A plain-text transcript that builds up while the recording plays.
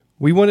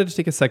We wanted to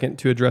take a second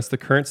to address the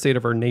current state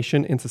of our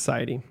nation and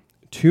society.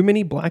 Too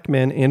many black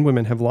men and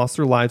women have lost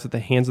their lives at the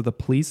hands of the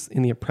police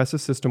in the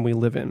oppressive system we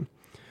live in.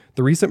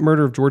 The recent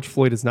murder of George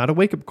Floyd is not a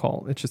wake-up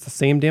call. It's just the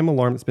same damn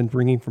alarm that's been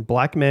ringing for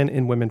black men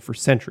and women for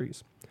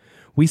centuries.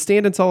 We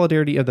stand in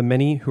solidarity of the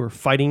many who are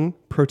fighting,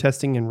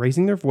 protesting, and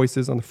raising their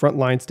voices on the front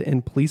lines to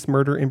end police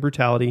murder and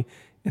brutality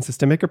and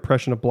systemic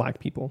oppression of black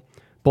people.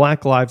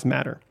 Black Lives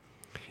Matter.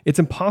 It's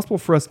impossible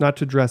for us not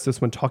to address this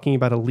when talking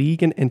about a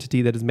league and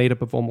entity that is made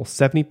up of almost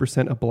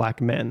 70% of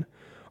black men.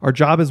 Our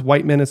job as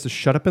white men is to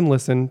shut up and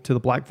listen to the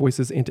black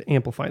voices and to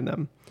amplify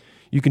them.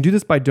 You can do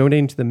this by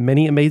donating to the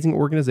many amazing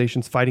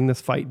organizations fighting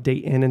this fight day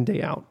in and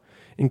day out,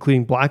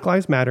 including Black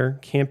Lives Matter,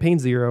 Campaign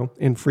Zero,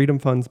 and Freedom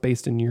Funds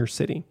based in your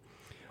city.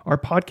 Our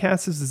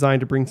podcast is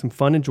designed to bring some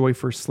fun and joy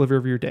for a sliver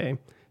of your day.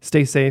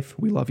 Stay safe.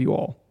 We love you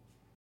all.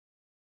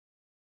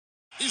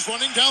 He's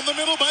running down the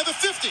middle by the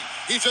 50.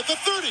 He's at the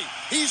 30.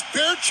 He's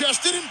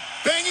bare-chested and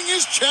banging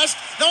his chest.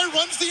 Now he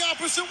runs the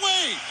opposite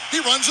way. He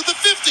runs at the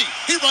 50.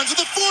 He runs at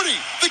the 40.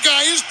 The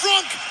guy is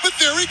drunk, but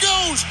there he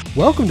goes.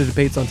 Welcome to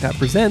Debates on Tap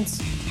presents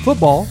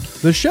Football,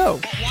 the show.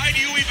 But why do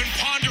you even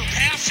ponder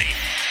passing?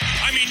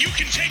 I mean, you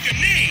can take a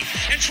knee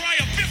and try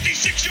a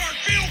 56-yard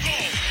field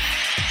goal.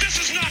 This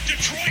is not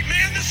Detroit,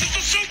 man. This is the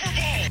Super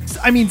Bowl.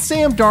 I mean,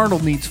 Sam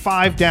Darnold needs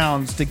 5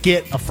 downs to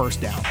get a first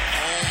down.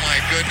 Oh, my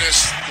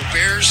goodness. The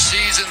Bears'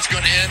 season's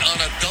going to end on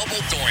a double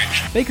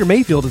doink. Baker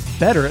Mayfield is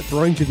better at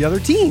throwing to the other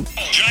team.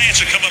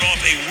 Giants are coming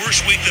off a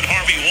worse week than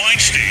Harvey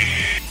Weinstein.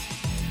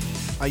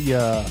 I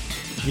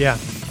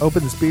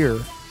opened this beer,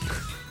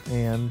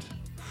 and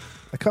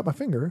I cut my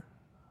finger.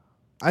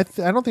 I don't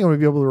think I'm going to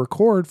be able to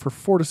record for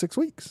 4 to 6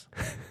 weeks.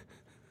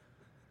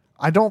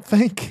 I don't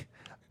think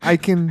I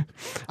can.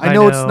 I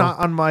know it's not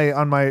on my.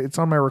 It's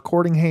on my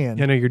recording hand.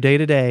 You know, your day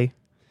to day.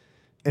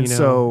 And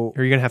so,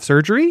 are you gonna have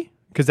surgery?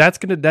 Because that's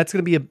gonna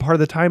be a part of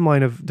the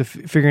timeline of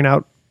figuring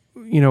out,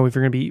 if you're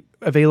gonna be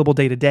available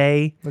day to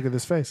day. Look at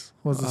this face.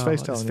 What's this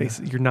face telling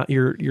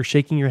you? You're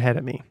shaking your head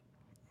at me.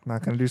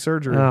 Not gonna do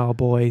surgery. Oh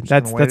boy,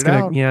 that's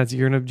gonna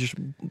you're gonna just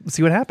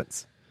see what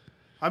happens.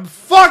 I'm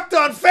fucked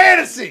on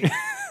fantasy.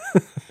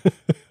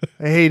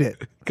 I hate it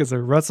because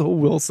of Russell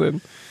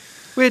Wilson.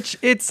 Which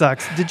it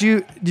sucks. Did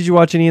you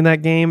watch any of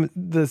that game?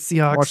 The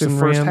Seahawks watched and the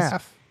first Rams?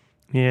 half.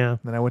 Yeah.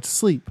 Then I went to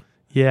sleep.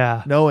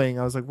 Yeah. Knowing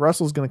I was like,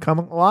 Russell's going to come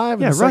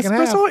alive in the second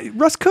half.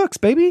 Russ Cooks,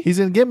 baby. He's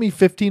going to give me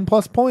 15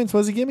 plus points. What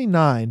does he give me?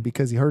 9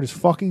 because he hurt his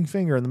fucking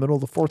finger in the middle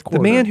of the fourth quarter.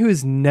 The man who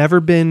has never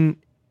been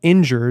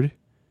injured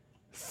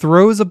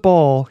throws a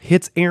ball,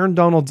 hits Aaron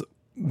Donald's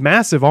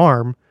massive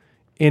arm,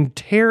 and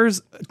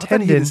tears a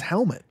tendon. He hit his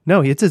helmet. No,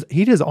 he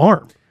hit his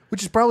arm.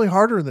 Which is probably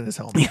harder than his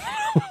helmet.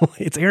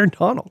 It's Aaron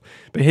Donald,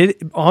 but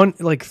hit on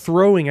like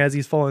throwing as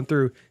he's falling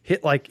through,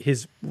 hit like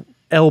his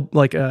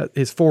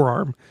his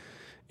forearm,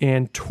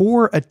 and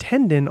tore a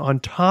tendon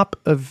on top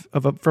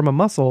from a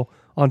muscle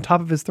on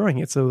top of his throwing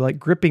it. So like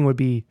gripping would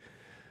be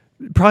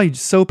probably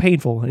so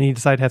painful, and he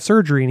decided to have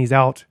surgery, and he's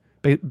out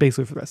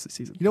basically for the rest of the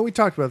season. You know, we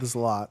talked about this a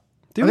lot.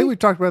 I think we've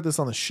talked about this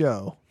on the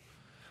show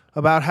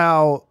about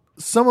how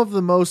some of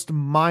the most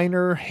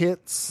minor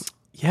hits.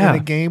 Yeah.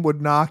 And a game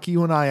would knock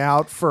you and I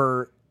out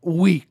for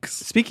weeks.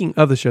 Speaking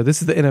of the show,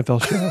 this is the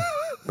NFL show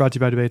brought to you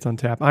by Debates on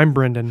Tap. I'm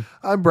Brendan.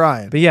 I'm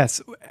Brian. But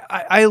yes,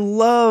 I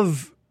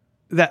love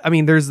that. I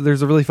mean, there's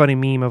a really funny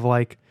meme of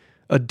like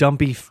a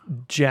dumpy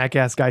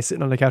jackass guy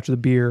sitting on the couch with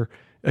a beer.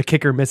 A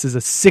kicker misses a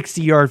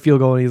 60-yard field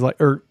goal, and he's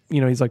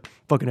like,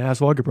 fucking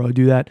asshole, I could probably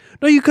do that.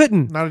 No, you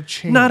couldn't. Not a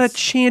chance. Not a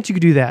chance you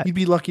could do that. You'd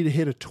be lucky to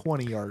hit a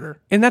 20-yarder.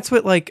 And that's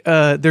what,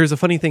 there's a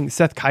funny thing.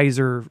 Seth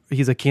Kaiser,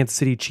 he's a Kansas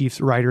City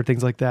Chiefs writer,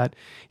 things like that.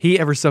 He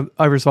every so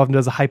often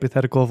does a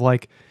hypothetical of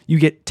like, you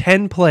get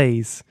 10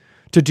 plays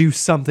to do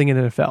something in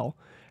NFL.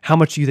 How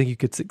much do you think you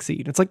could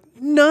succeed? It's like,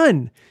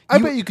 none. I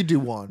bet you could do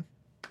one.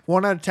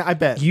 1 out of 10, I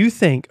bet. You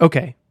think,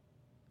 okay,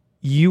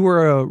 you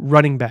were a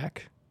running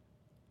back,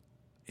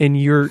 and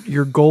your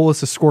goal is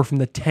to score from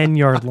the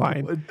 10-yard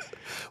line.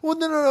 Well,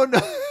 no.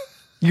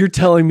 You're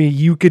telling me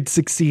you could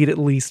succeed at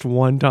least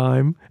one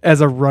time as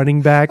a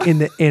running back in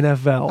the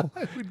NFL?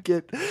 I would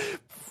get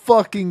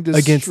fucking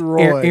destroyed. Against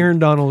Aaron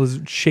Donald is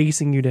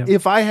chasing you down.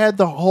 If I had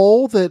the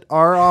hole that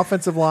our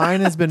offensive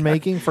line has been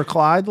making for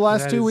Clyde the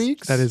last 2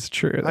 weeks. That is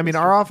true.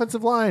 Our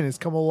offensive line has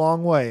come a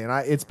long way. And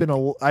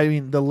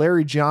the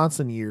Larry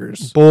Johnson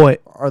years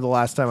are the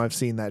last time I've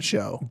seen that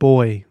show.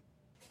 Boy.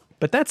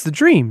 But that's the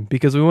dream,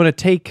 because we want to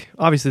take,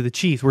 obviously, the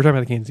Chiefs. We're talking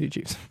about the Kansas City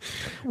Chiefs.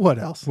 What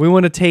else? We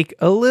want to take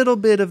a little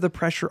bit of the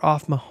pressure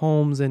off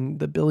Mahomes and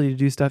the ability to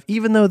do stuff,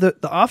 even though the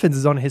offense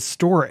is on a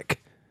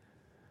historic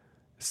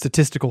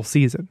statistical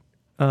season.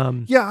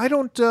 I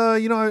don't,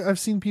 I've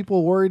seen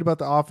people worried about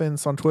the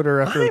offense on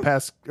Twitter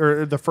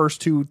after the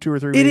first two or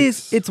three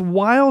weeks. It's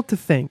wild to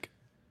think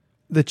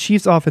the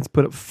Chiefs offense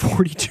put up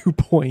 42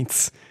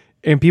 points,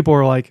 and people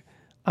are like,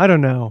 I don't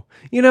know.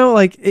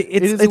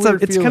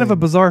 It's kind of a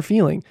bizarre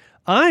feeling.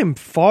 I'm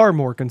far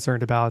more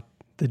concerned about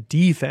the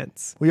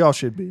defense. We all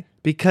should be.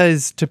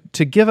 Because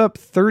to give up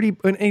 30,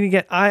 and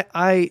again,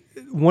 I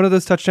one of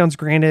those touchdowns,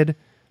 granted,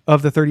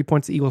 of the 30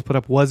 points the Eagles put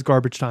up was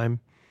garbage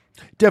time.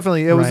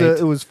 Definitely, it Right.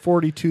 it was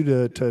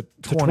 42 to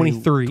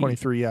 23.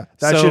 23, yeah.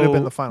 That should have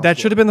been the final That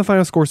score. should have been the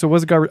final score. So it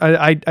was a garbage.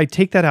 I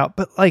take that out.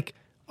 But like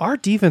our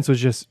defense was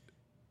just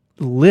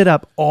lit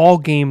up all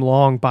game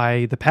long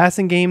by the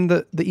passing game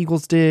that the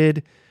Eagles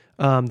did,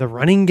 the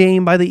running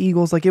game by the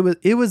Eagles. Like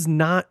it was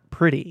not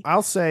pretty.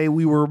 I'll say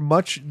we were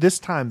this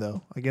time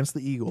though against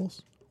the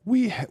Eagles.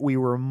 We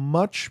were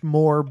much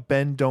more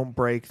bend don't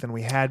break than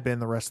we had been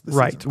the rest of the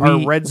Right. season.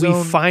 Our red zone.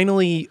 We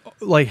finally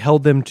like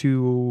held them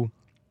to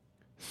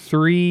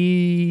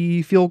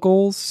 3 field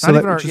goals, so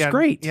which is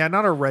great. Yeah,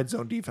 not our red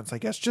zone defense, I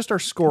guess. Just our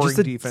scoring Just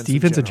the defense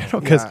in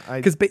general. Because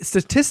Yeah,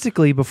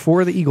 statistically,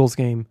 before the Eagles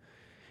game,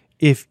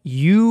 as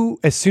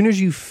soon as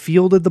you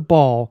fielded the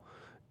ball,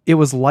 it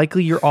was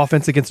likely your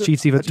offense against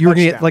Chiefs defense. You were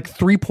going to get touchdown.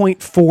 like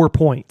 3.4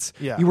 points.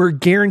 Yeah. You were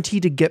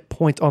guaranteed to get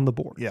points on the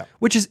board. Yeah.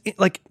 Which is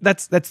like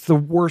that's the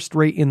worst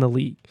rate in the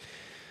league.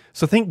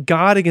 So thank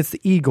God against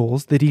the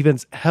Eagles, the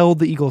defense held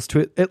the Eagles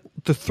to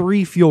to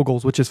 3 field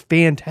goals, which is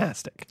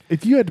fantastic.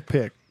 if you had to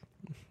pick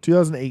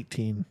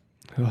 2018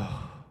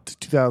 to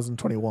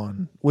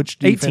 2021, which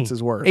defense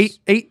is worse?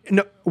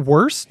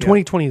 Worse? Yeah.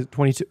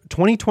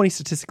 2020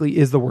 statistically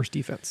is the worst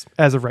defense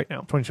as of right now.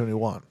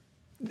 2021.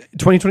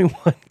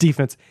 2021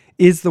 defense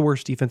is the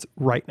worst defense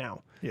right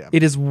now. Yeah.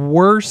 It is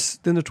worse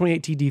than the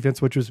 2018 defense,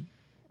 which was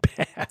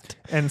bad.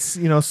 And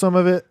some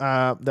of it,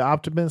 the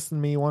optimist in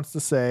me wants to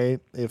say,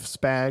 if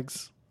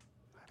Spags,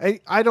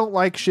 I don't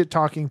like shit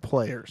talking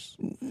players.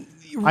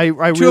 I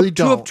really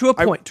don't. To a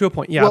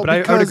point. Yeah, Well,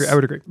 but I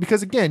would agree.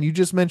 Because again, you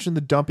just mentioned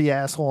the dumpy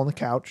asshole on the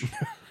couch,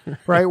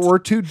 right? We're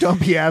 2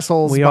 dumpy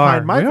assholes We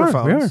behind are.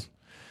 microphones. We are.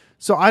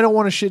 So I don't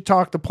want to shit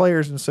talk the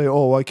players and say,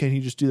 "Oh, why can't he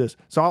just do this?"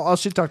 So I'll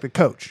shit talk the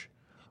coach.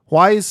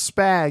 Why is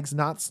Spags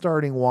not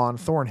starting Juan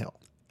Thornhill?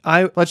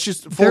 Let's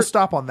just full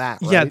stop on that.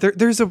 Right? Yeah,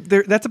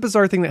 that's a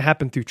bizarre thing that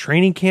happened through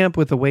training camp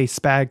with the way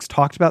Spags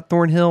talked about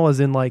Thornhill, as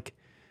in like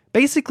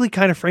basically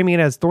kind of framing it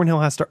as Thornhill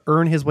has to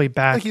earn his way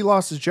back like he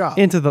lost his job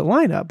into the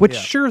lineup, which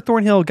Yeah. sure,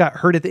 Thornhill got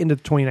hurt at the end of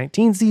the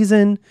 2019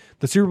 season,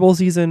 the Super Bowl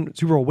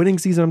winning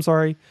season, I'm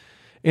sorry,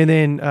 and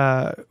then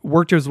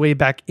worked his way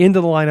back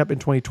into the lineup in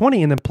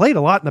 2020 and then played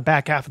a lot in the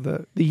back half of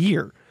the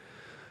year.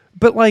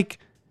 But like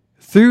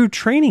through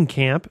training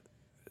camp,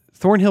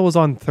 Thornhill was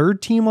on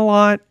third team a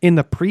lot in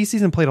the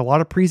preseason, played a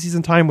lot of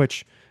preseason time,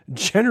 which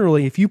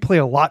generally, if you play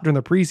a lot during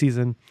the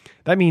preseason,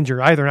 that means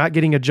you're either not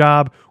getting a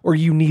job or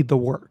you need the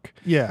work.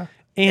 Yeah.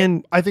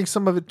 And I think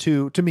some of it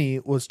too, to me,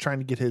 was trying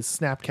to get his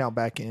snap count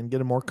back in, get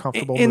him more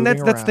comfortable. and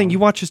moving that's the thing. around. You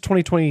watch his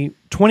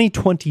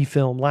 2020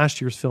 film, last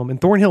year's film, and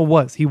Thornhill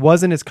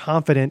wasn't as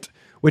confident,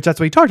 which that's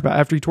what he talked about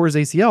after he tore his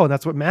ACL, and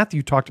that's what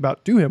Matthew talked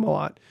about to him a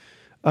lot.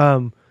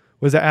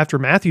 Was that after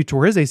Matthew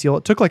tore his ACL,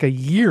 it took like a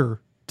year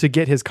to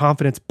get his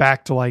confidence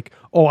back to like,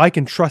 oh, I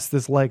can trust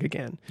this leg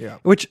again. Yeah.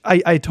 Which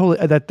I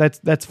totally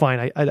that's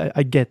fine.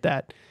 I get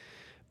that,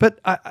 but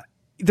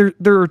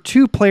there are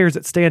 2 players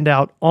that stand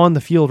out on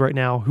the field right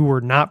now who are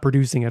not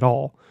producing at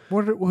all.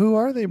 Who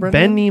are they,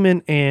 Brendan? Ben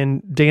Neiman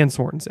and Dan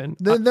Sorensen.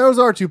 Those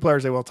are 2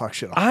 players they will talk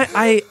shit on.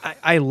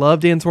 I love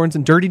Dan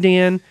Sorensen. Dirty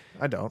Dan.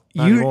 I don't.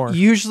 Not anymore.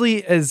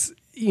 Usually, as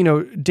you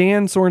know,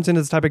 Dan Sorensen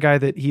is the type of guy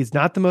that he's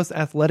not the most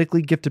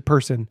athletically gifted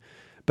person,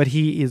 but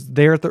he is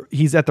there.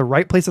 He's at the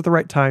right place at the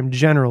right time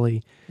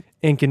generally,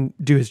 and can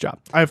do his job.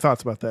 I have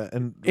thoughts about that,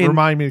 and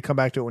remind me to come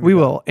back to it when We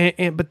you're will.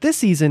 But this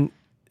season,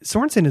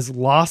 Sorensen has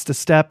lost a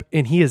step,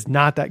 and he is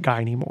not that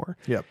guy anymore.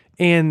 Yep.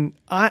 And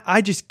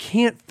I just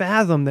can't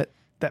fathom that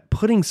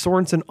putting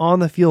Sorensen on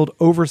the field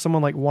over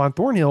someone like Juan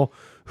Thornhill,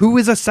 who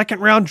is a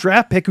 2nd-round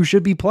draft pick who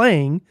should be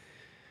playing.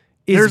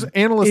 There's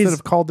analysts that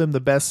have called them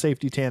the best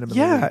safety tandem in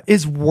the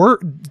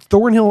league.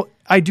 Thornhill.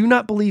 I do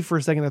not believe for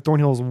a second that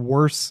Thornhill is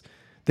worse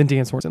than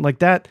Dan Sorensen. Like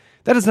that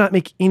does not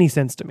make any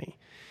sense to me.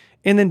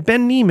 And then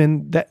Ben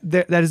Neiman,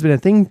 that has been a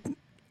thing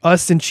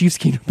us and Chiefs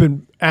Kingdom have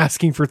been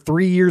asking for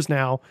 3 years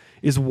now,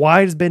 is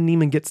why does Ben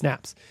Neiman get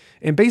snaps?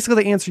 And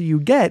basically the answer you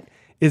get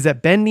is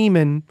that Ben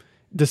Neiman,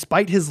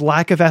 despite his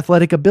lack of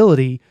athletic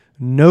ability,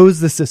 knows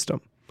the system.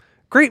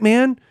 Great,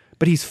 man,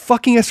 but he's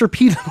fucking us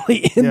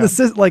repeatedly in the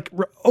system, like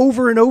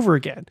over and over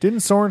again. Didn't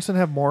Sorensen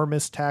have more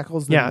missed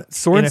tackles than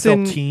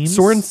Sorensen, NFL teams?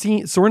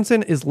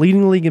 Sorensen is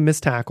leading the league in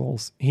missed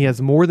tackles. He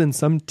has more than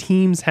some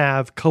teams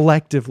have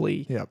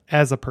collectively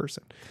as a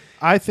person.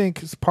 I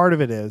think part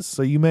of it is,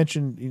 so you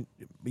mentioned,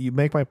 you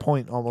make my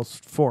point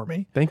almost for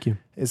me. Thank you.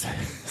 Is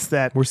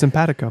that We're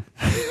simpatico.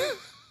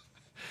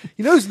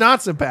 You know who's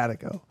not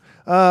simpatico?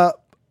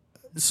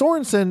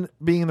 Sorensen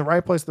being in the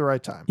right place at the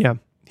right time. Yeah.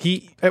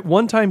 At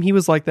one time he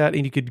was like that,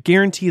 and you could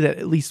guarantee that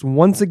at least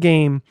once a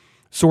game,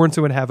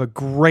 Sorensen would have a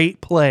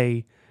great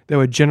play that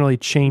would generally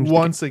change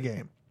once a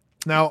game.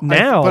 Now,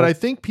 but I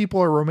think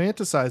people are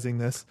romanticizing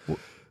this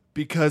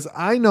because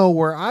I know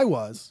where I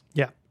was.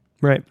 Yeah.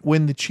 Right.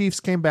 When the Chiefs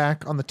came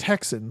back on the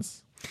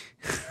Texans.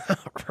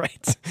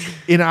 Right.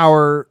 In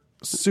our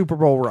Super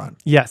Bowl run.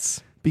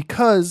 Yes.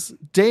 Because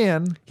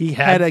Dan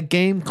had a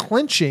game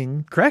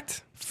clinching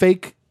correct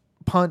fake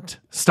punt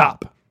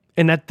stop.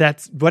 And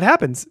that's what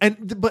happens.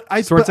 But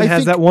I Sorensen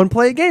has think, that one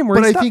play a game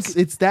where but he I stops. think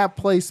it's that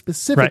play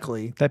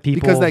specifically Right. That people-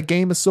 because that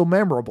game is so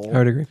memorable. I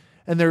would agree.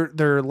 And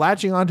they're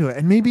latching onto it,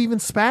 and maybe even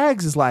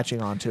Spags is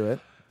latching onto it.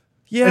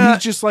 Yeah, And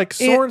he's just like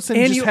Sorensen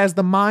and just you- has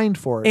the mind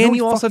for it. And No, you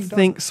he also fucking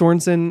think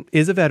Sorensen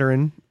is a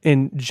veteran,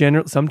 and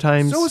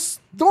sometimes doesn't. So is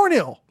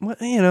Thornhill.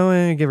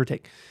 well, give or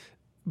take.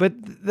 But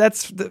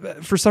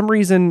for some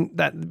reason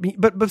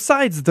but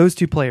besides those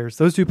two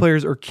players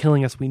are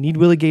killing us. We need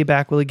Willie Gay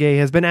back. Willie Gay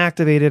has been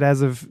activated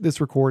as of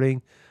this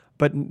recording,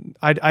 but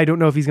I don't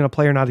know if he's going to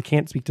play or not. I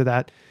can't speak to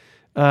that.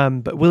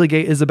 But Willie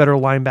Gay is a better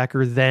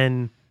linebacker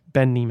than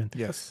Ben Neiman.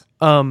 Yes.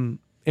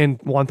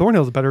 And Juan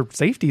Thornhill is a better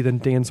safety than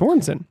Dan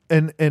Sorensen.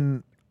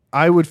 And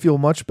I would feel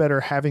much better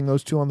having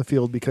those two on the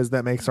field because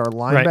that makes our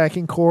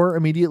linebacking core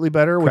immediately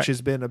better, which Correct.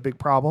 has been a big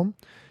problem.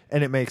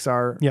 And it makes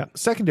our Yeah.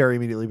 secondary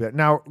immediately better.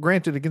 Now,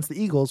 granted, against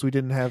the Eagles, we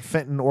didn't have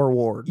Fenton or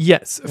Ward.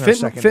 Yes, in our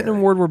Fenton secondary.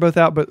 and Ward were both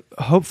out, but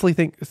hopefully,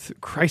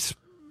 Christ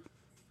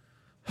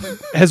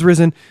has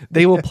risen.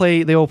 They will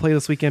play. They will play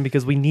this weekend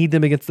because we need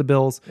them against the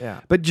Bills. Yeah.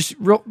 But just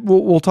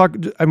we'll talk.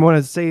 I want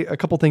to say a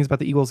couple things about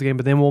the Eagles game,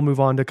 but then we'll move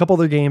on to a couple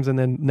other games, and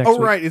then next. Oh,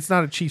 week. right. It's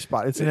not a Chiefs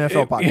spot. It's an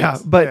NFL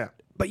podcast. Yeah,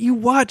 but you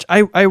watch.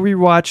 I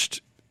rewatched.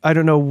 I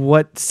don't know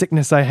what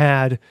sickness I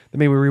had that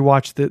made me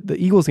rewatch the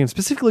Eagles game,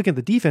 specifically looking at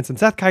the defense. And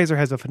Seth Kaiser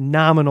has a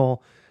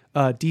phenomenal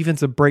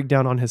defensive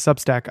breakdown on his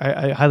Substack.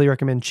 I highly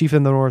recommend Chief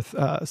in the North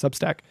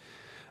Substack.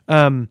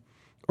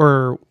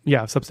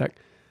 Substack.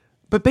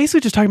 But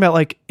basically just talking about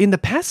like in the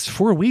past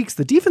 4 weeks,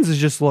 the defense has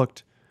just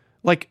looked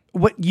like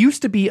what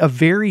used to be a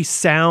very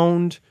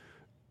sound,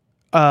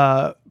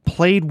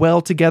 played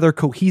well together,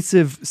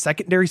 cohesive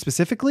secondary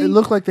specifically. It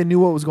looked like they knew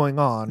what was going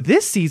on.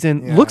 This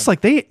season looks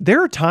like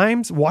there are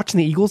times watching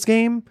the Eagles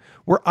game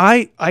where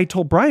I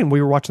told Brian,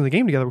 we were watching the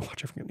game together. We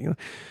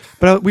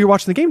were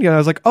watching the game together. I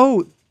was like,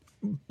 oh,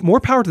 more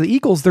power to the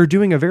Eagles. They're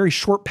doing a very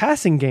short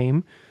passing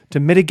game to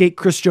mitigate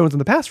Chris Jones in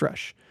the pass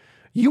rush.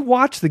 You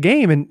watch the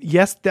game, and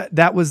yes,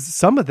 that was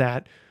some of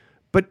that,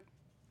 but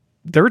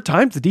there were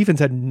times the defense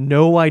had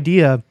no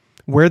idea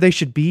where they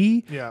should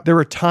be. Yeah. There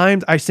were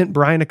times I sent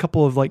Brian a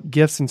couple of like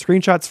GIFs and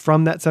screenshots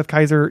from that Seth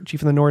Kaiser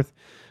Chief in the North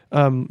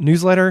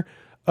newsletter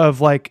of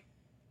like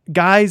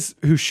guys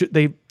who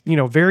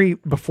very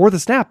before the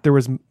snap, there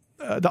was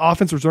the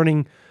offense was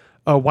running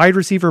a wide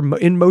receiver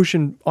in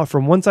motion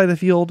from one side of the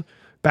field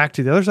back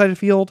to the other side of the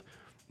field.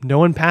 No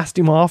one passed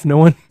him off. No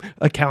one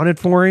accounted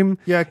for him.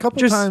 Yeah, a couple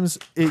Just times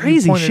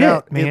crazy you pointed shit,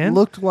 out, man. It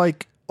looked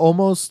like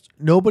almost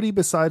nobody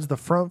besides the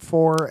front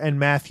four and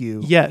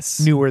Matthew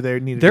knew where they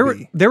needed to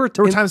be. There were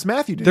times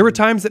Matthew didn't. There were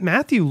times that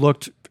Matthew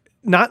looked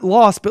not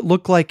lost, but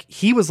looked like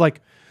he was like,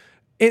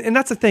 and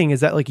that's the thing is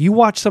that like you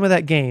watch some of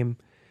that game,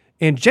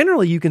 and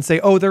generally you can say,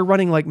 oh, they're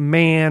running like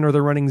man or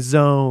they're running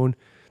zone.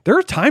 There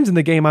are times in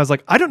the game I was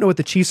like, I don't know what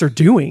the Chiefs are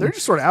doing. They're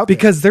just sort of out there.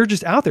 because they're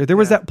just out there. There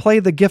was that play,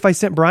 the GIF I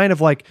sent Brian of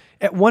like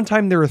at one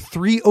time there were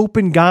 3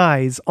 open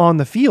guys on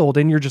the field,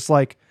 and you're just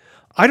like,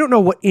 I don't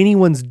know what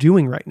anyone's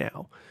doing right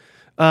now.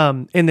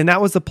 And then that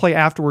was the play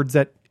afterwards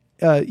that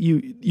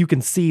you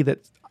can see that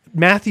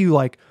Matthew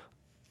like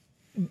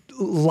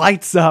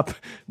lights up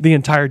the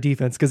entire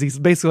defense because he's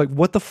basically like,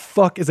 what the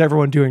fuck is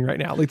everyone doing right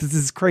now? Like, this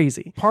is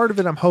crazy. Part of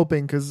it I'm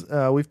hoping, because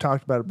we've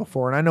talked about it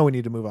before, and I know we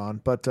need to move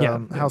on, but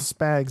how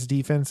Spags'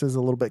 defense is a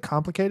little bit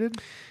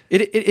complicated.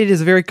 It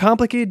is a very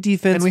complicated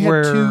defense. And we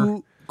where, had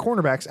 2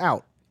 cornerbacks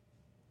out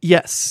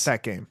yes,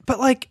 that game. but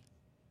like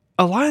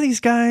a lot of these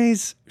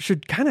guys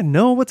should kind of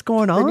know what's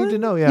going on. need to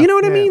know, yeah. You know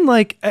what I Yeah. mean?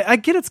 Like, I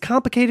get it's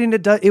complicated,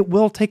 and it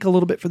will take a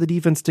little bit for the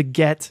defense to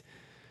get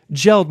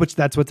gelled, which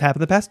that's what's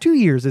happened the past 2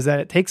 years, is that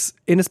it takes,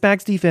 in a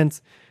Spags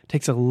defense,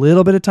 takes a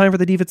little bit of time for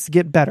the defense to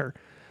get better.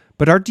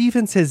 But our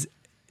defense has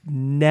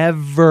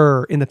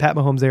never, in the Pat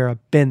Mahomes era,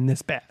 been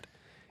this bad.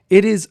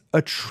 It is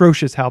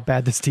atrocious how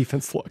bad this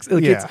defense looks.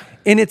 Like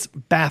it's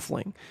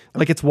baffling.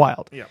 Like, it's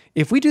wild. Yeah.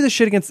 If we do this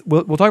shit against,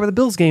 we'll talk about the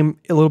Bills game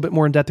a little bit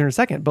more in depth in a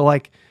second, but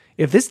like,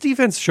 if this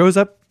defense shows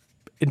up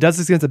and does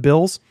this against the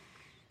Bills,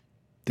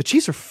 the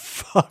Chiefs are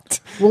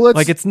fucked. Well,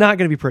 like, it's not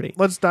going to be pretty.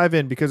 Let's dive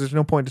in, because there's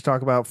no point to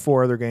talk about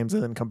 4 other games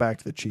and then come back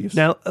to the Chiefs.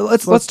 Now,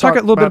 let's talk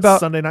a little bit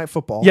about Sunday Night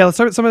Football. Yeah, let's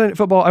talk about Sunday Night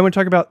Football. I want to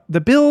talk about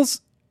the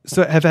Bills.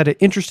 So have had an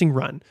interesting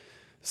run.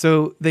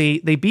 So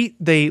they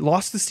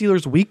lost the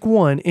Steelers week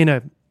 1 in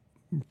a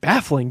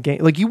baffling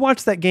game. Like, you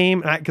watched that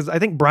game because I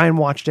think Brian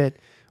watched it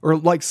or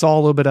like saw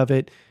a little bit of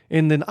it,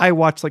 and then I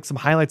watched like some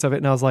highlights of it,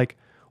 and I was like,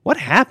 what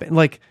happened?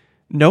 Like,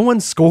 no one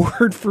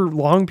scored for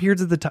long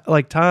periods of the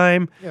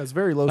time. Yeah, it's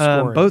very low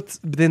scoring.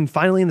 Then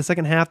finally in the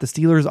second half, the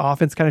Steelers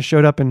offense kind of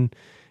showed up and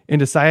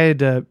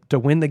decided to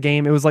win the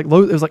game. It was like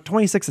low. It was like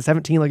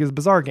 26-17. Like, it was a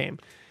bizarre game.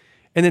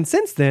 And then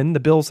since then, the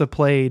Bills have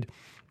played.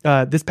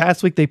 This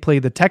past week, they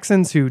played the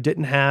Texans, who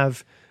didn't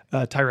have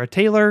Tyrod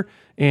Taylor,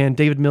 and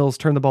David Mills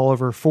turned the ball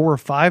over 4 or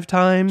 5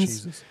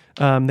 times.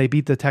 They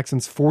beat the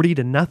Texans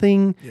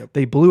 40-0. Yep.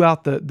 They blew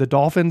out the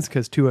Dolphins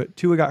because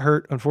Tua got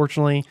hurt,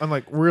 unfortunately. I'm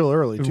like real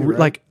early too, right?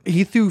 Like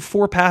he threw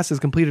 4 passes,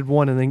 completed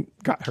 1, and then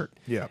got hurt.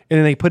 Yeah. And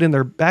then they put in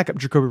their backup,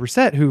 Jacoby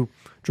Brissett, who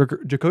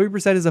Jacoby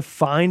Brissett is a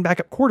fine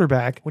backup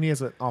quarterback. when he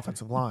has an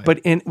offensive line.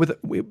 But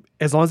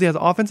as long as he has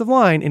an offensive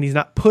line and he's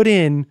not put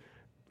in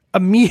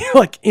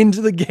like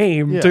into the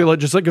game Yeah. to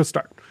just go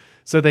start.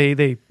 So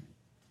they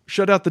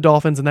shut out the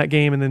Dolphins in that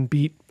game and then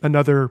beat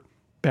another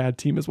bad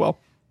team as well.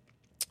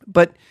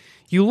 But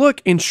you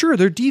look, and sure,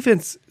 their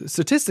defense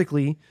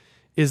statistically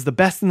is the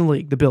best in the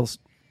league, the Bills.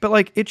 But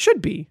like it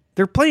should be.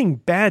 They're playing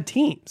bad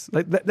teams.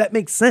 Like that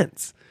makes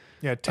sense.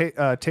 yeah,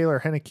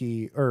 Taylor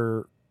Heineke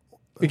or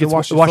the Against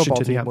Washington football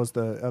Washington, team yeah. was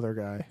the other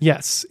guy.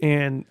 Yes,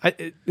 and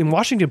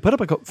Washington put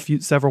up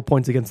several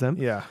points against them.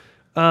 Yeah.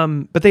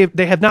 But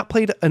they have not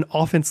played an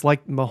offense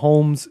like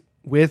Mahomes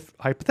with,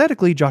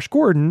 hypothetically, Josh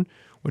Gordon,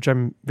 which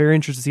I'm very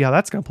interested to see how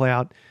that's going to play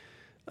out.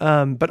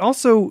 But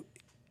also,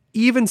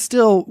 even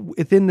still,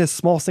 within this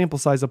small sample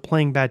size of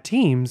playing bad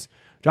teams,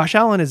 Josh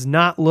Allen has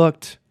not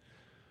looked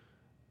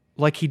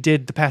like he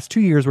did the past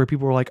 2 years, where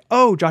people were like,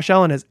 "Oh, Josh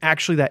Allen is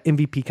actually that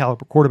MVP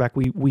caliber quarterback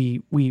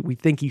we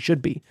think he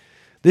should be."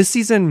 This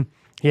season,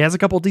 he has a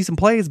couple of decent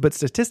plays, but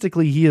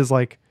statistically, he is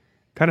like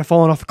kind of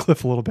falling off the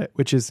cliff a little bit,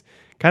 which is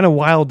kind of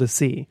wild to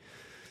see.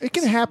 It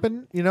can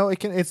happen,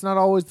 it's not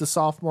always the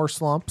sophomore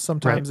slump.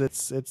 Sometimes Right.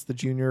 it's the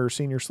junior or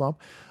senior slump.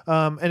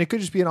 And it could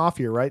just be an off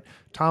year, right?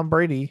 Tom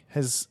Brady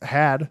has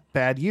had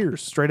bad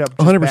years, straight up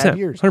just 100%, bad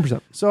years.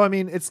 100%. So, I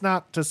mean, it's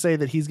not to say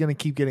that he's going to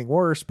keep getting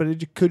worse, but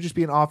it could just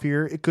be an off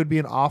year. It could be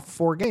an off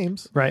 4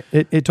 games. Right.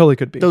 It totally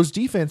could be. Those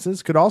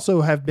defenses could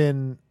also have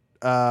been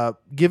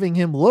giving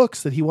him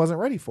looks that he wasn't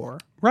ready for.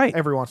 Right.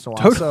 Every once in a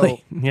while.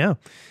 Totally. Yeah.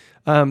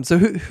 So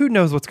who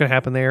knows what's going to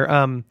happen there?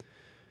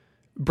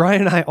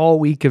 Brian and I all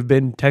week have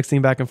been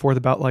texting back and forth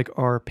about like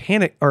our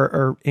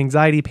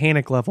anxiety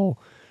panic level,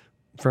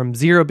 from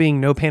 0 being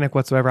no panic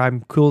whatsoever,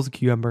 I'm cool as a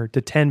cucumber,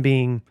 to 10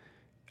 being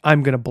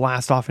I'm going to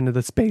blast off into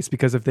the space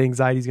because if the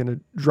anxiety is going to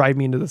drive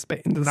me into the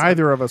space.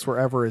 Neither of us were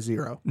ever a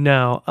 0.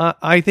 No,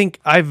 I think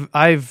I've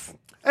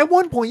At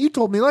one point, you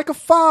told me like a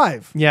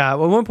 5. yeah.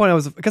 Well, at one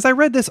point because I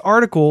read this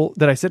article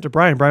that I sent to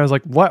Brian. Brian was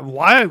like, "What?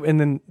 Why?" And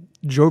then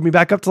drove me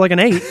back up to like an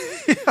 8.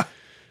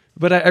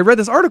 But I read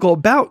this article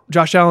about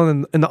Josh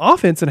Allen and the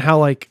offense and how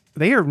like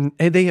they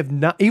have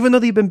not, even though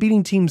they've been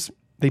beating teams,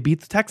 they beat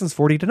the Texans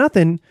 40-0.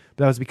 But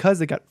that was because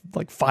they got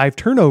like 5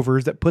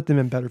 turnovers that put them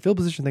in better field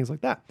position, things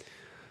like that.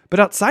 But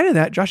outside of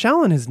that, Josh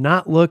Allen has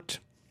not looked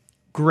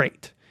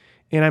great.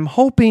 And I'm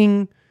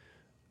hoping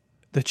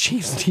the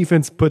Chiefs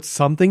defense puts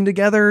something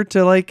together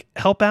to like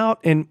help out.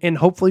 And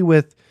hopefully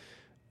with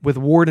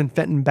Ward and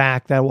Fenton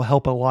back, that will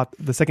help a lot,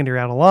 the secondary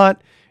out a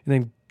lot. And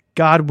then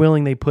God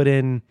willing, they put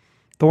in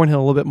Thornhill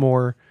a little bit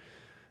more.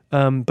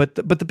 But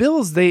the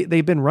Bills,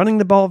 they've been running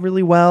the ball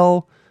really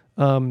well.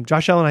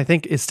 Josh Allen, I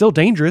think, is still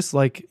dangerous.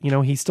 Like,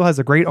 he still has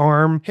a great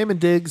arm. Him and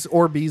Diggs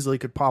or Beasley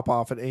could pop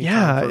off at any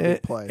time for a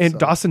big play. And so.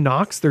 Dawson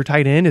Knox, their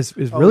tight end, is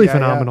really yeah,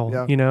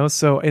 phenomenal. yeah.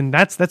 So, and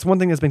that's one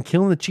thing that's been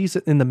killing the Chiefs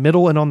in the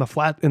middle and on the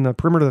flat in the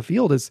perimeter of the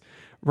field is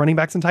running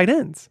backs and tight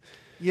ends.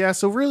 Yeah,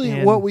 so really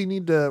And- what we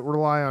need to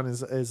rely on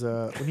is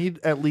we need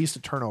at least a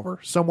turnover.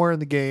 Somewhere in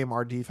the game,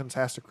 our defense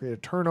has to create a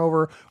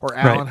turnover or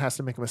Allen Right. has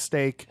to make a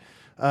mistake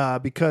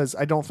because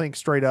I don't think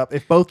straight up,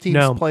 if both teams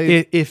No,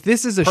 play... if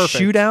this is a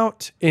perfect,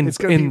 shootout and it's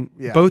gonna be-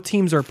 yeah. both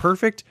teams are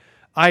perfect,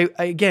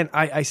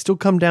 I still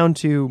come down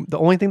to the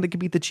only thing that could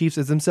beat the Chiefs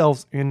is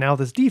themselves and now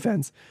this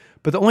defense.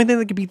 But the only thing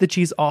that could beat the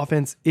Chiefs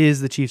offense is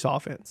the Chiefs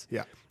offense.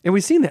 Yeah. And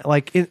we've seen that.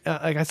 Like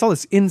I saw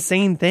this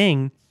insane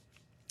thing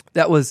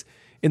that was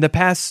in the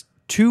past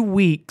 2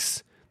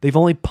 weeks, they've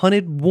only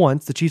punted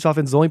once. The Chiefs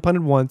offense has only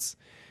punted once,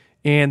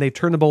 and they've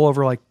turned the ball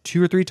over like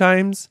 2 or 3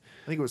 times.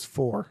 I think it was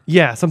 4.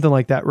 Yeah, something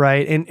like that,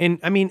 right? And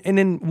I mean, and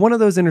then one of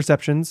those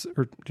interceptions,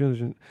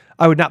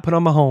 I would not put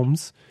on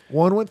Mahomes.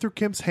 One went through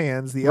Kim's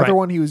hands. The Right. other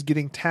one, he was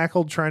getting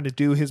tackled trying to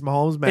do his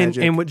Mahomes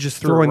magic. And just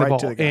threw it throwing the right ball.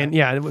 to the guy. And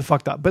yeah, it was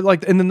fucked up. But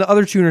like, and then the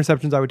other 2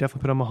 interceptions, I would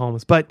definitely put on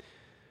Mahomes. But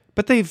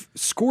they've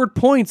scored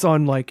points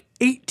on like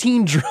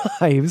 18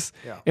 drives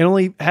and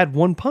only had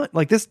 1 punt.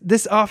 Like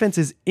this offense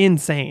is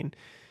insane.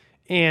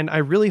 And I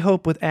really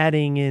hope with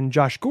adding in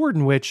Josh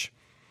Gordon, which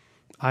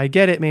I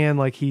get it, man.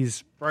 Like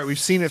he's Right, we've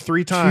seen it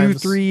 3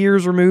 times. 2-3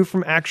 years removed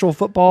from actual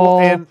football.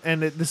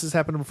 This has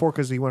happened before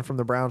because he went from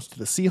the Browns to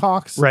the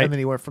Seahawks, Right. and then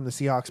he went from the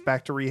Seahawks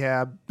back to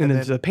rehab, and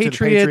then to the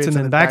Patriots, and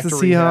then back to the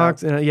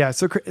Seahawks. And yeah,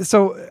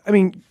 so I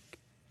mean,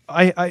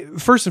 I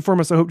first and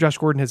foremost, I hope Josh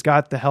Gordon has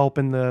got the help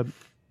and the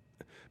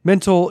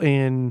mental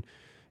and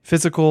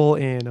physical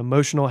and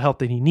emotional help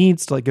that he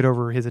needs to like get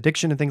over his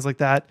addiction and things like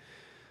that.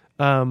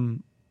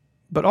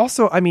 But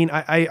also, I mean,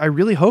 I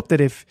really hope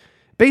that if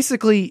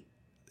basically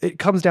it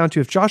comes down to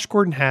if Josh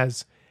Gordon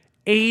has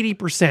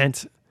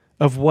 80%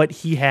 of what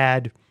he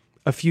had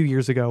a few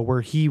years ago,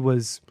 where he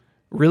was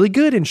really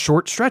good in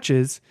short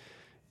stretches,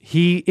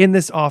 in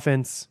this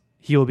offense,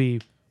 he'll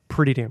be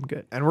pretty damn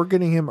good. And we're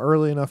getting him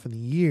early enough in the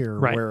year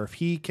Right. where if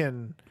he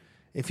can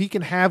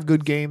have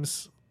good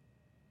games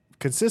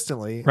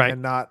consistently Right.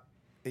 and not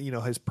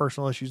his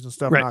personal issues and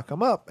stuff Right. not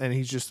come up, and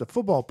he's just a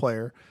football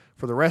player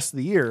for the rest of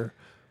the year,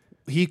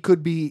 he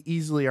could be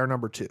easily our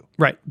number 2.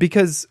 Right.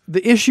 Because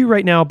the issue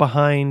right now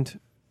behind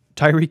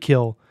Tyreek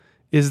Hill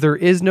is there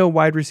is no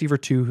wide receiver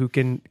 2 who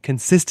can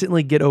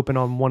consistently get open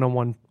on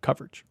one-on-one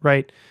coverage,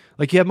 right?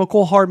 Like you have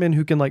McCole Hardman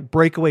who can like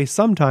break away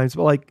sometimes,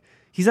 but like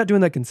he's not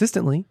doing that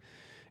consistently.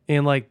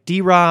 And like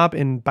D-Rob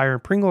and Byron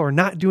Pringle are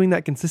not doing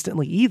that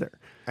consistently either.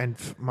 And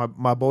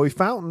my boy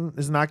Fountain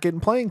is not getting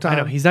playing time. I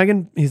know he's not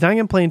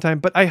getting playing time,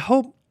 but I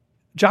hope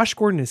Josh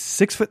Gordon is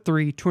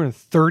 6'3",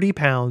 230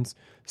 pounds,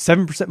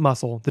 7%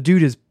 muscle. The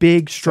dude is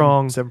big,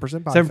 strong,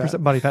 7% body fat.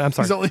 7% body fat. I'm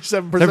sorry. He's only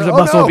 7%. 7% Oh,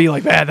 muscle no. would be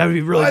like bad. That would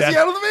be really Why is bad. he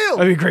out of the field?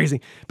 That'd be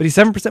crazy. But he's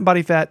 7%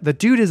 body fat. The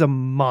dude is a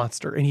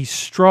monster and he's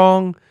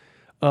strong.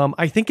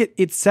 I think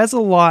it says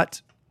a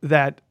lot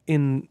that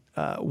in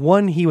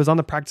one, he was on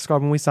the practice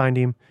squad when we signed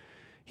him.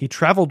 He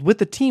traveled with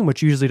the team,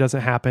 which usually doesn't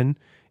happen,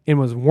 and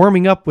was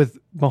warming up with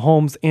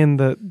Mahomes and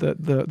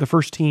the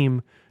first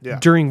team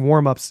during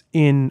warmups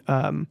in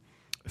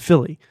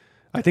Philly.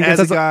 I think As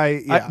that says a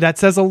guy, that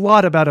says a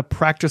lot about a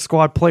practice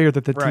squad player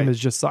that the team Right. has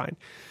just signed.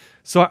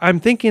 So I'm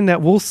thinking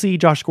that we'll see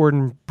Josh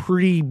Gordon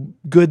pretty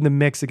good in the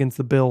mix against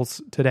the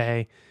Bills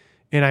today,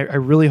 and I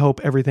really hope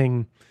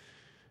everything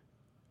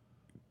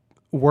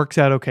works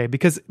out okay.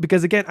 Because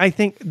again, I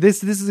think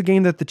this is a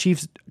game that the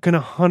Chiefs can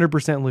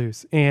 100%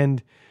 lose.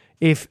 And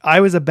if I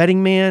was a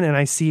betting man and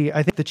I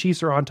think the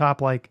Chiefs are on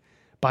top like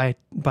by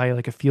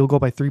like a field goal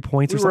by 3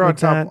 points We or something were on like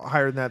top that.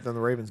 higher than that than the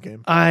Ravens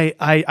game.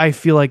 I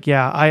feel like,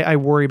 I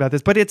worry about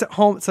this, but it's at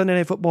home, Sunday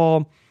Night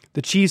Football.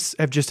 The Chiefs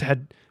have just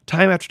had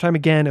time after time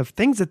again of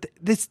things that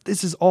this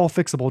is all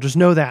fixable. Just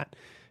know that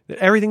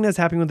everything that's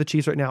happening with the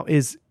Chiefs right now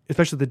is,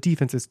 especially the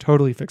defense, is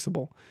totally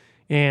fixable.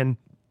 And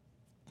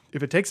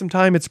if it takes some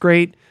time, it's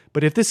great.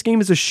 But if this game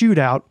is a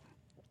shootout,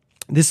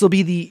 this will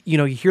be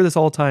you hear this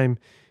all the time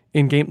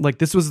in game. Like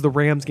this was the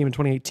Rams game in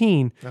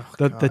 2018.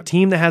 The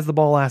team that has the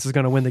ball last is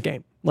going to win the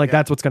game.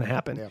 That's what's going to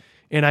happen. Yeah.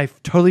 And I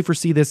totally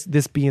foresee this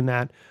being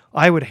that.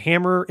 I would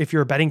hammer, if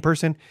you're a betting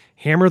person,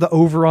 hammer the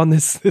over on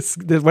this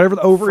whatever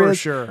the over For is.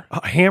 sure.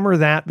 Hammer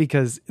that,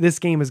 because this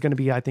game is going to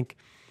be, I think,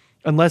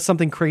 unless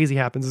something crazy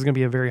happens, is going to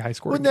be a very high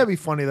score. Wouldn't that be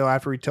funny though?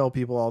 After we tell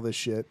people all this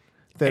shit,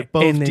 that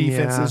both And then,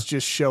 defenses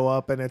just show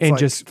up and it's And like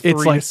just- 3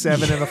 it's to like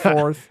 7 in the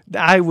fourth.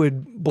 I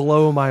would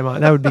blow my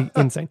mind. That would be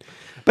insane.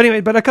 But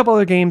anyway, a couple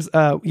other games.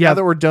 Now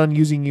that we're done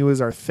using you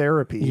as our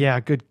therapy. Yeah,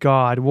 good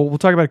God. We'll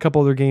talk about a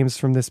couple other games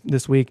from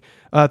this week.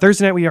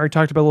 Thursday night, we already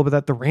talked about a little bit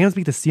that the Rams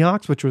beat the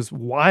Seahawks, which was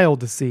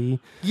wild to see.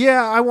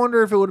 Yeah, I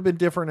wonder if it would have been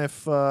different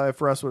if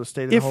Russ would have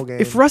stayed in the whole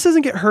game. If Russ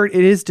doesn't get hurt,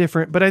 it is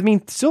different. But I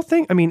mean,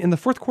 in the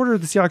fourth quarter,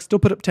 the Seahawks still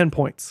put up 10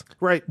 points.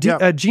 Right.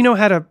 Yeah. Geno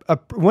had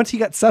once he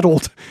got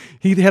settled,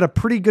 he had a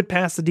pretty good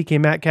pass to DK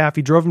Metcalf.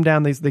 He drove him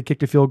down. They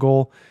kicked a field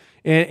goal.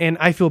 And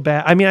I feel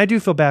bad. I mean, I do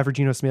feel bad for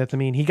Geno Smith. I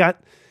mean, he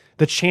got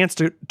the chance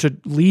to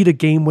lead a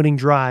game-winning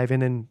drive,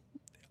 and then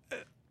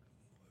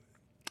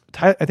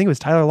I think it was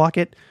Tyler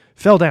Lockett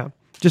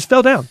just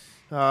fell down,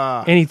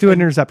 and he threw an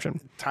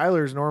interception.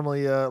 Tyler's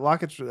normally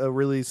Lockett's a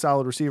really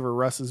solid receiver.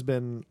 Russ has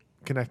been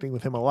connecting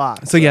with him a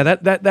lot. So yeah,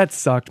 that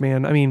sucked,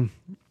 man. I mean,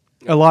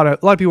 a lot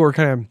of people were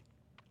kind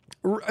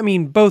of, I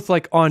mean, both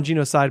like on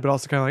Geno's side, but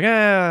also kind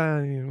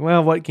of like,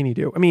 well, what can you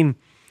do? I mean,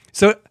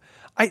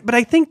 but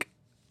I think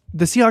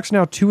the Seahawks are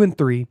now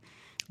 2-3.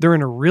 They're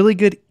in a really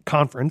good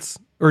conference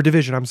or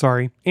division. I'm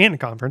sorry, and a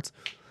conference.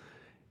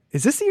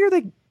 Is this the year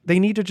they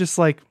need to just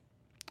like,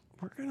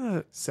 we're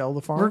gonna sell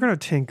the farm? We're gonna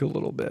tank a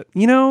little bit,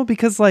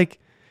 because like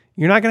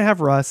you're not gonna have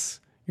Russ.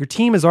 Your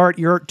team is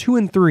you're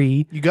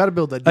 2-3. You got to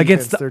build that defense.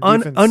 Against the Their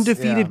defense,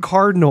 undefeated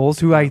Cardinals,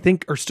 who I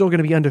think are still going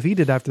to be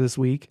undefeated after this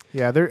week.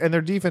 Yeah,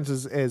 their defense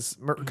is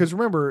because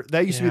remember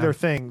that used to be Yeah. their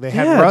thing. They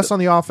had Yeah, Russ on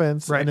the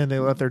offense, right. and then they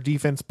let their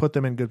defense put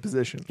them in good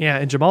position. Yeah,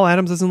 and Jamal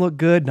Adams doesn't look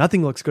good.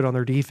 Nothing looks good on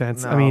their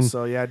defense. I mean,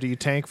 so yeah, do you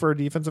tank for a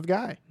defensive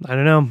guy? I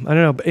don't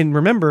know. And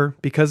remember,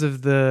 because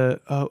of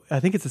I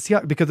think it's the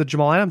Seahawks, because of the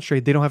Jamal Adams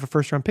trade, they don't have a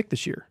first round pick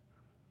this year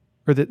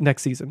or the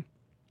next season.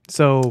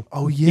 So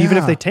even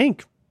if they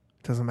tank,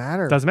 Doesn't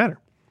matter. doesn't matter.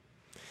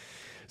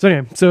 So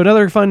anyway,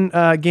 another fun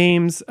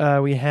games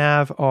we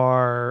have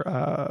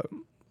are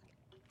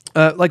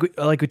like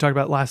we talked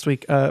about last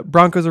week.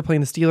 Broncos are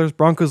playing the Steelers.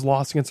 Broncos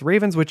lost against the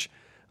Ravens, which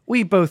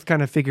we both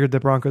kind of figured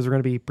the Broncos were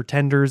going to be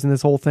pretenders in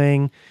this whole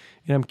thing.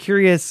 And I'm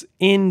curious,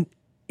 in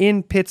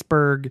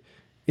Pittsburgh,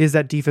 is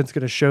that defense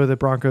going to show the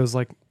Broncos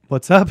like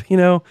what's up?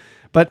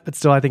 But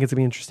still, I think it's gonna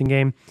be an interesting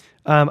game.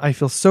 I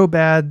feel so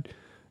bad.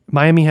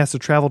 Miami has to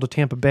travel to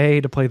Tampa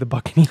Bay to play the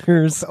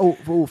Buccaneers.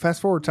 Oh,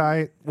 fast forward,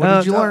 Ty. What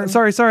did you learn?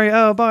 Sorry.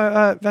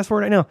 Fast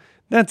forward right now.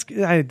 This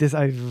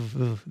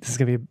is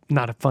gonna be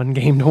not a fun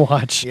game to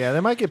watch. Yeah,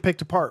 they might get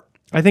picked apart.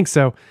 I think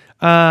so.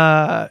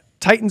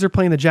 Titans are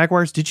playing the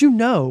Jaguars. Did you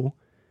know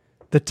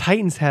the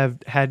Titans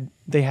had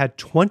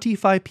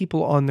 25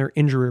 people on their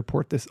injury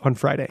report on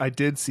Friday? I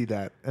did see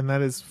that, and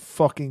that is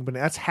fucking. But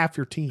that's half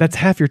your team. That's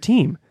half your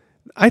team.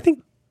 I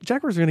think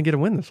Jaguars are going to get a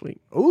win this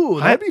week. Ooh,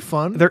 that'd be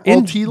fun. They're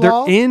in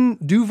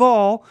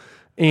Duval,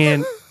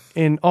 and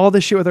and all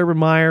this shit with Urban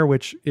Meyer,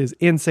 which is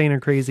insane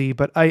and crazy.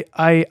 But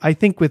I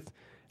think with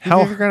How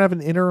how they're gonna have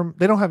an interim?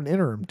 They don't have an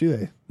interim, do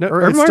they? no,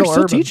 Or Urban it's Meyer's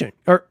still Urban? teaching.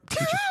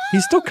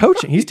 He's still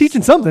coaching. He's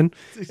teaching something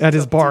at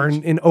his bar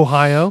in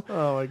Ohio.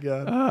 Oh my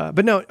god!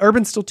 But no,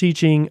 Urban's still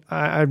teaching.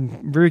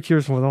 I'm very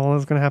curious what all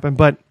that's going to happen.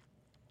 But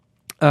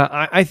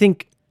I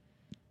think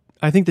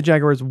the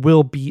Jaguars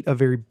will beat a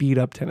very beat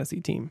up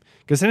Tennessee team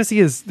because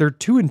Tennessee they're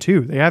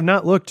 2-2. They have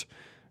not looked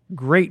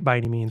great by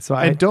any means. So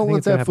And don't think let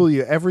it's gonna that fool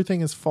you.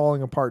 Everything is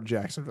falling apart in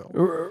Jacksonville.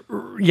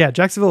 happen. Yeah,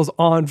 Jacksonville is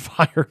on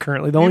fire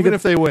currently. The only Even good,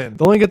 if they win.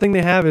 the only good thing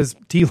they have is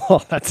T-Law.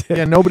 That's it.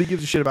 Yeah, nobody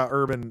gives a shit about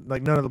Urban.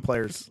 Like none of the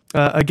players.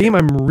 A game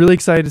I'm really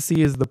excited to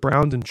see is the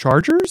Browns and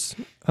Chargers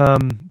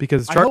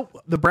because I hope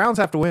the Browns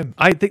have to win.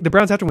 I think the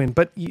Browns have to win,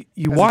 but you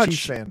As a watch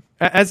Chiefs fan.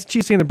 As a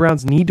Chiefs fan, the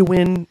Browns need to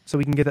win so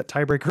we can get that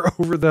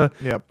tiebreaker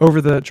Yep. over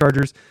the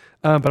Chargers.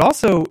 But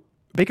also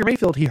Baker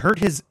Mayfield, he hurt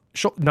his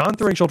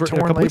non-throwing shoulder a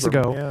Torn couple weeks labrum,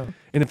 ago, yeah.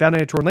 and then found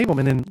out he torn labrum,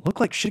 and then looked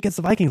like shit against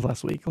the Vikings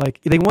last week.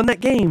 Like they won that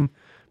game,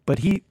 but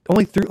he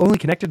only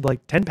connected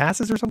like 10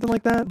 passes or something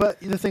like that. But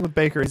the thing with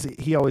Baker is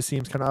he always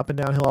seems kind of up and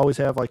down. He'll always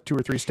have like 2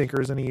 or 3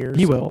 stinkers in a year.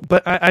 He will.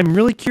 But I'm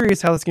really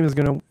curious how this game is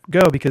going to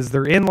go because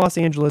they're in Los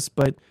Angeles,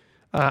 but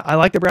I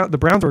like the Browns. The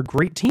Browns are a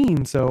great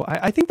team, so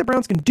I think the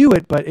Browns can do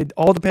it, but it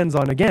all depends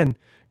on, again,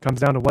 comes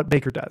down to what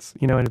Baker does.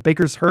 And if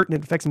Baker's hurt and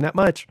it affects him that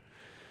much,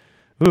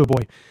 oh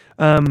boy.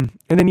 And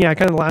then,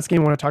 kind of the last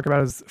game I want to talk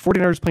about is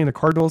 49ers playing the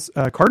Cardinals.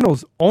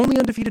 Cardinals, only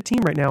undefeated team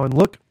right now and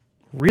look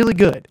really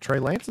good. Trey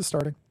Lance is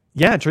starting.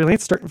 Yeah, Trey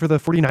Lance starting for the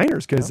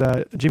 49ers because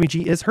Jimmy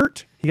G is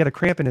hurt. He got a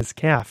cramp in his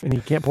calf and he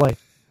can't play.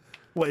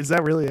 What is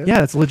that really it? Yeah,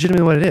 that's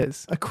legitimately what it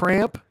is. A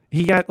cramp?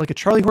 He got like a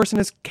Charlie horse in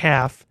his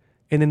calf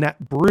and then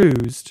that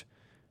bruised,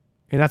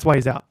 and that's why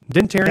he's out.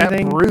 Didn't tear That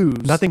anything.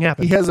 bruise. Nothing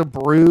happened. He has a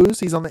bruise.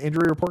 He's on the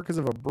injury report because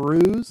of a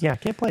bruise. Yeah,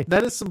 can't play.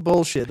 That is some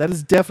bullshit. That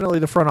is definitely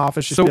the front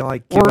office just So being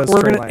like, give us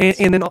we're Trey gonna, Lance.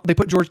 and then they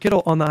put George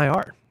Kittle on the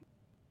IR.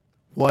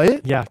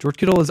 What? Yeah, George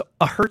Kittle is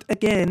hurt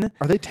again.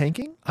 Are they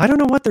tanking? I don't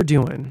know what they're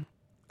doing.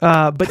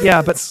 But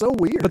yeah, but That's so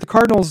weird. But the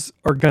Cardinals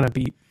are gonna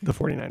beat the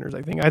 49ers.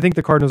 I think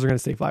the Cardinals are gonna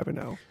stay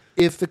 5-0.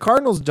 If the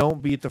Cardinals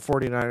don't beat the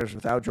 49ers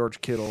without George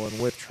Kittle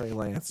and with Trey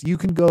Lance, you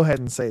can go ahead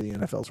and say the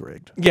NFL's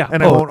rigged. Yeah.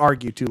 And I won't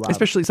argue too loud.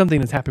 Especially something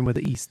that's happened with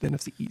the East, the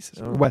NFC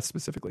East, or West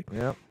specifically.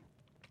 Yeah.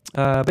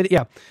 But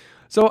yeah.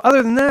 So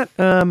other than that,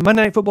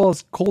 Monday Night Football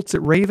is Colts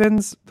at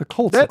Ravens. The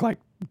Colts look like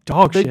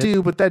dog They shit.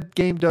 do, but that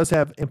game does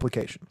have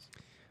implications.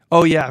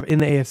 Oh yeah, in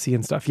the AFC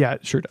and stuff. Yeah,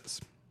 it sure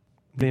does.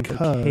 The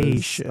Because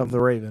implication of the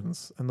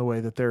Ravens and the way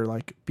that they're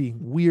like being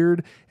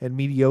weird and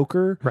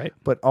mediocre, Right.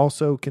 but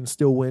also can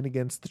still win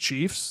against the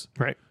Chiefs.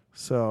 right.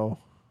 So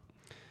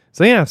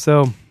So yeah,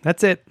 so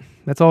that's it.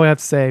 That's all we have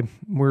to say.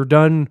 We're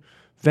done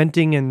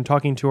venting and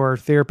talking to our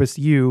therapist,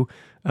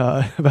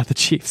 about the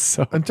Chiefs.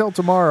 So until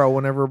tomorrow,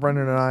 whenever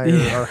Brendan and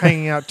I are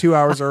hanging out 2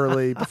 hours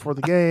early before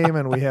the game,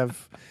 and we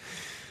have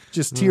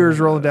just tears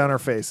rolling down our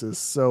faces.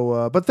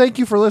 So, but thank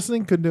you for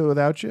listening. Couldn't do it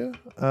without you.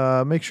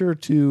 Make sure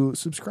to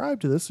subscribe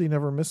to this so you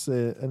never miss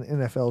an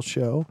NFL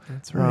show.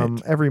 That's right.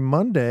 Every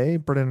Monday,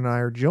 Brendan and I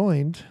are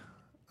joined.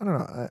 I don't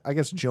know. I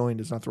guess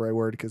joined is not the right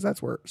word because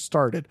that's where it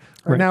started.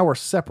 Right now, we're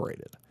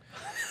separated.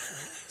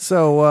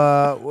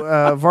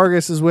 So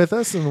Vargas is with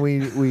us, and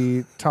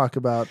we talk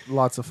about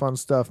lots of fun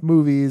stuff,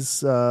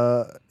 movies,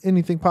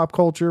 anything pop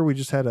culture. We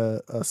just had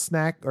a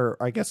snack, or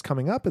I guess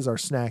coming up is our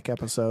snack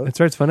episode. that's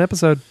right. It's a fun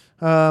episode.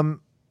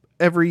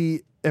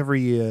 Every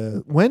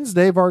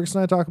Wednesday, Vargas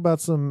and I talk about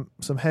some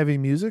heavy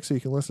music, so you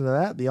can listen to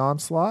that. The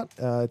Onslaught,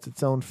 it's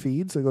its own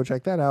feed, so go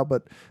check that out.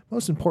 But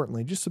most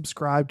importantly, just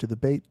subscribe to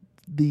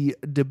the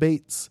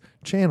Debates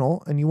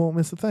channel, and you won't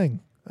miss a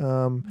thing.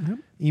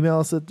 Email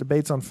us at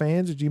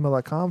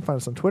debatesonfans@gmail.com. Find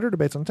us on Twitter,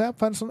 Debates on Tap.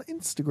 Find us on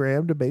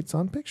Instagram, Debates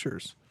on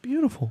Pictures.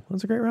 Beautiful.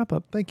 That's a great wrap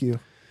up. Thank you.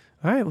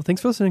 All right. Well,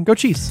 thanks for listening. Go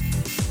Chiefs.